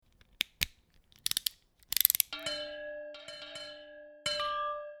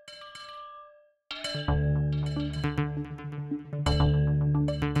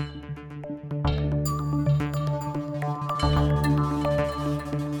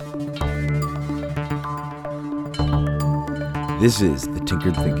This is the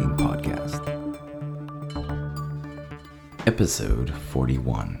Tinkered Thinking Podcast. Episode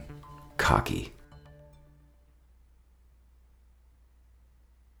 41, Cocky.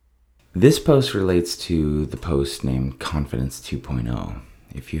 This post relates to the post named Confidence 2.0.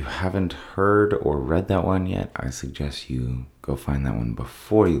 If you haven't heard or read that one yet, I suggest you go find that one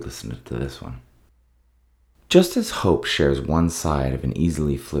before you listen to this one. Just as hope shares one side of an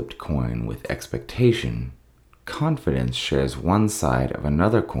easily flipped coin with expectation, confidence shares one side of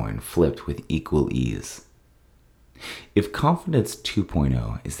another coin flipped with equal ease. If Confidence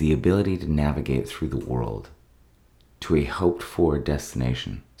 2.0 is the ability to navigate through the world to a hoped-for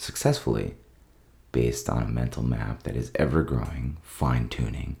destination successfully, based on a mental map that is ever-growing,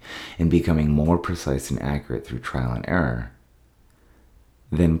 fine-tuning, and becoming more precise and accurate through trial and error,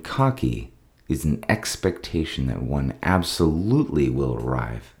 then cocky is an expectation that one absolutely will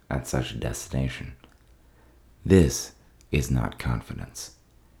arrive at such a destination. This is not confidence.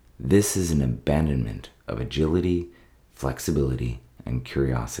 This is an abandonment of agility, flexibility, and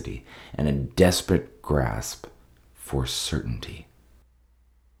curiosity, and a desperate grasp for certainty.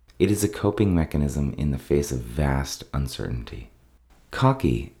 It is a coping mechanism in the face of vast uncertainty.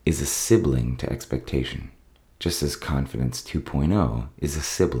 Cocky is a sibling to expectation, just as Confidence 2.0 is a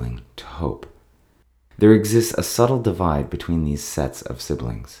sibling to hope. There exists a subtle divide between these sets of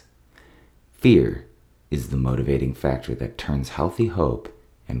siblings. Fear is the motivating factor that turns healthy hope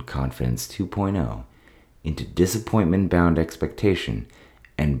and Confidence 2.0 into disappointment-bound expectation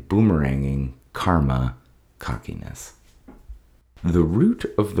and boomeranging karma cockiness. The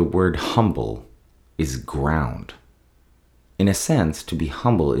root of the word humble is ground. In a sense, to be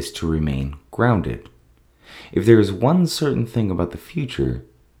humble is to remain grounded. If there is one certain thing about the future,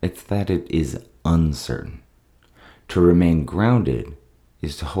 it's that it is uncertain. To remain grounded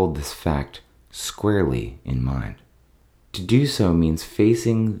is to hold this fact squarely in mind. To do so means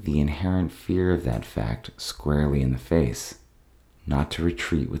facing the inherent fear of that fact squarely in the face, not to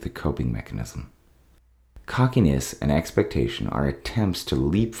retreat with a coping mechanism. Cockiness and expectation are attempts to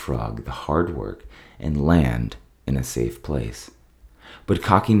leapfrog the hard work and land in a safe place. But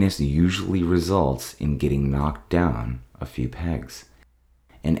cockiness usually results in getting knocked down a few pegs,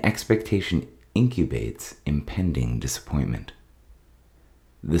 and expectation incubates impending disappointment.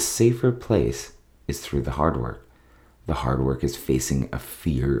 The safer place is through the hard work. The hard work is facing a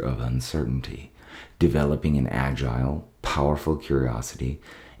fear of uncertainty, developing an agile, powerful curiosity,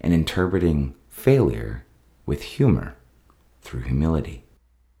 and interpreting failure with humor through humility.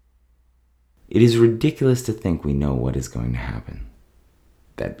 It is ridiculous to think we know what is going to happen.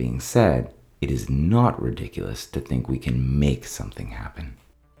 That being said, it is not ridiculous to think we can make something happen.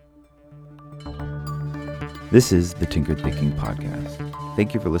 This is the Tinkered Thinking Podcast.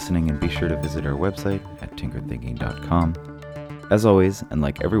 Thank you for listening, and be sure to visit our website at tinkeredthinking.com. As always, and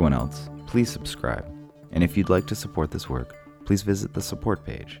like everyone else, please subscribe. And if you'd like to support this work, please visit the support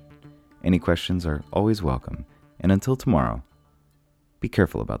page. Any questions are always welcome. And until tomorrow, be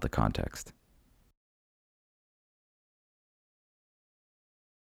careful about the context.